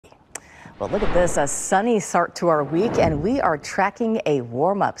Well, look at this, a sunny start to our week, and we are tracking a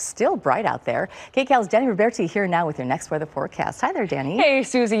warm-up. Still bright out there. KCAL's Dani Ruberti here now with your next weather forecast. Hi there, Dani. Hey,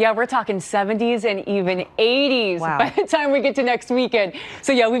 Susie. Yeah, we're talking 70s and even 80s by the time we get to next weekend.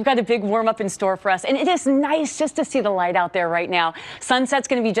 So, yeah, we've got a big warm-up in store for us, and it is nice just to see the light out there right now. Sunset's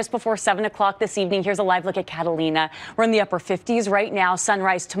going to be just before 7 o'clock this evening. Here's a live look at Catalina. We're in the upper 50s right now.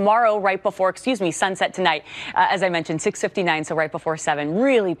 Sunrise tomorrow right before, sunset tonight. As I mentioned, 6:59, so right before 7.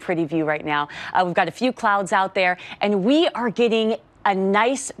 Really pretty view right now. We've got a few clouds out there, and we are getting a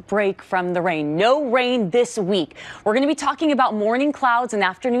nice break from the rain. No rain this week. We're going to be talking about morning clouds and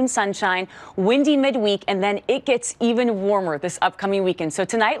afternoon sunshine, windy midweek, and then it gets even warmer this upcoming weekend. So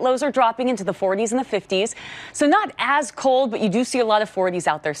tonight, lows are dropping into the 40s and the 50s. So not as cold, but you do see a lot of 40s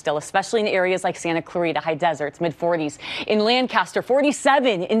out there still, especially in areas like Santa Clarita, high deserts, mid 40s. In Lancaster,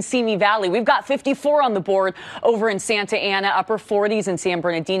 47 in Simi Valley. We've got 54 on the board over in Santa Ana, upper 40s in San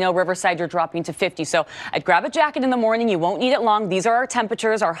Bernardino. Riverside, you're dropping to 50. So I'd grab a jacket in the morning. You won't need it long. These are our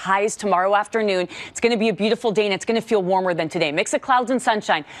temperatures, our highs tomorrow afternoon. It's going to be a beautiful day, and it's going to feel warmer than today. Mix of clouds and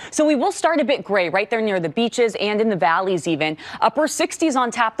sunshine. So we will start a bit gray right there near the beaches and in the valleys even. Upper 60s on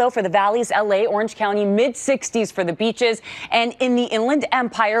tap, though, for the valleys, LA, Orange County, mid 60s for the beaches. And in the Inland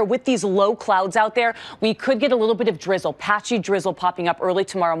Empire, with these low clouds out there, we could get a little bit of drizzle, patchy drizzle popping up early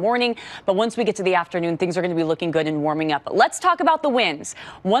tomorrow morning. But once we get to the afternoon, things are going to be looking good and warming up. But let's talk about the winds.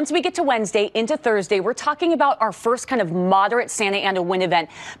 Once we get to Wednesday into Thursday, we're talking about our first kind of moderate Santa Ana wind event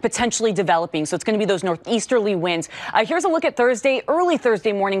potentially developing. So it's going to be those northeasterly winds. Here's a look at Thursday, early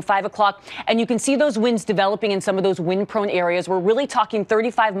Thursday morning, 5 o'clock. And you can see those winds developing in some of those wind-prone areas. We're really talking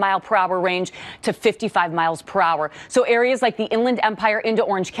 35-mile-per-hour range to 55 miles per hour. So areas like the Inland Empire into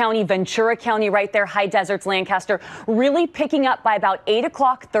Orange County, Ventura County right there, high deserts, Lancaster, really picking up by about 8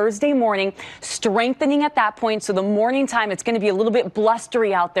 o'clock Thursday morning, strengthening at that point. So the morning time, it's going to be a little bit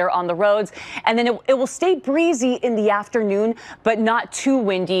blustery out there on the roads. And then it will stay breezy in the afternoon, but not too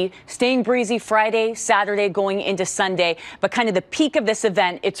windy, staying breezy Friday, Saturday, going into Sunday. But kind of the peak of this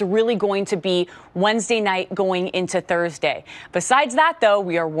event, it's really going to be Wednesday night going into Thursday. Besides that, though,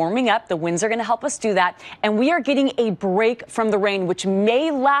 we are warming up. The winds are going to help us do that. And we are getting a break from the rain, which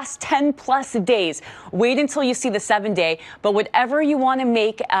may last 10 plus days. Wait until you see the 7-day. But whatever you want to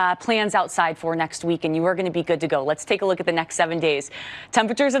make plans outside for next week, and you are going to be good to go. Let's take a look at the next 7 days.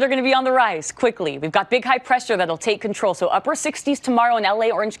 Temperatures that are going to be on the rise quickly. We've got big high pressure that'll take control. So upper 60s tomorrow in LA,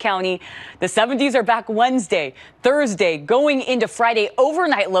 Orange County. The 70s are back Wednesday, Thursday, going into Friday.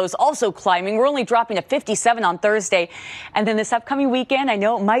 Overnight lows also climbing. We're only dropping to 57 on Thursday. And then this upcoming weekend, I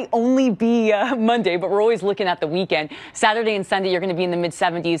know it might only be Monday, but we're always looking at the weekend. Saturday and Sunday, you're going to be in the mid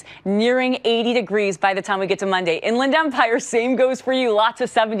 70s, nearing 80 degrees by the time we get to Monday. Inland Empire, same goes for you. Lots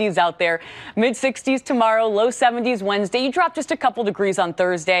of 70s out there. Mid 60s tomorrow, low 70s Wednesday. You drop just a couple degrees on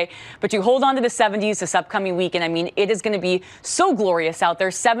Thursday, but you hold on to the 70s this upcoming weekend. I mean, it is going to be so glorious out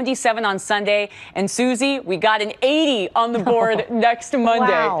there. 77 on Sunday. And Susie, we got an 80 on the board next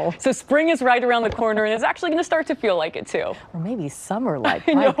Monday. Wow. So spring is right around the corner, and it's actually going to start to feel like it too. Or maybe summer-like.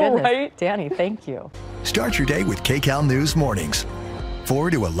 I My know, goodness. right? Dani, thank you. Start your day with KCAL News Mornings,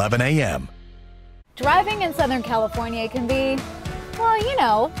 4 to 11 a.m. Driving in Southern California can be, well, you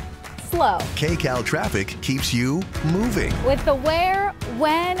know, slow. KCAL traffic keeps you moving. With the where,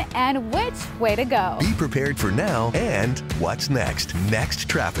 when, and which way to go. Be prepared for now and what's next. Next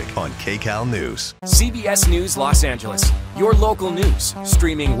traffic on KCAL News. CBS News Los Angeles, your local news,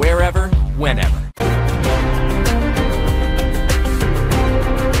 streaming wherever, whenever.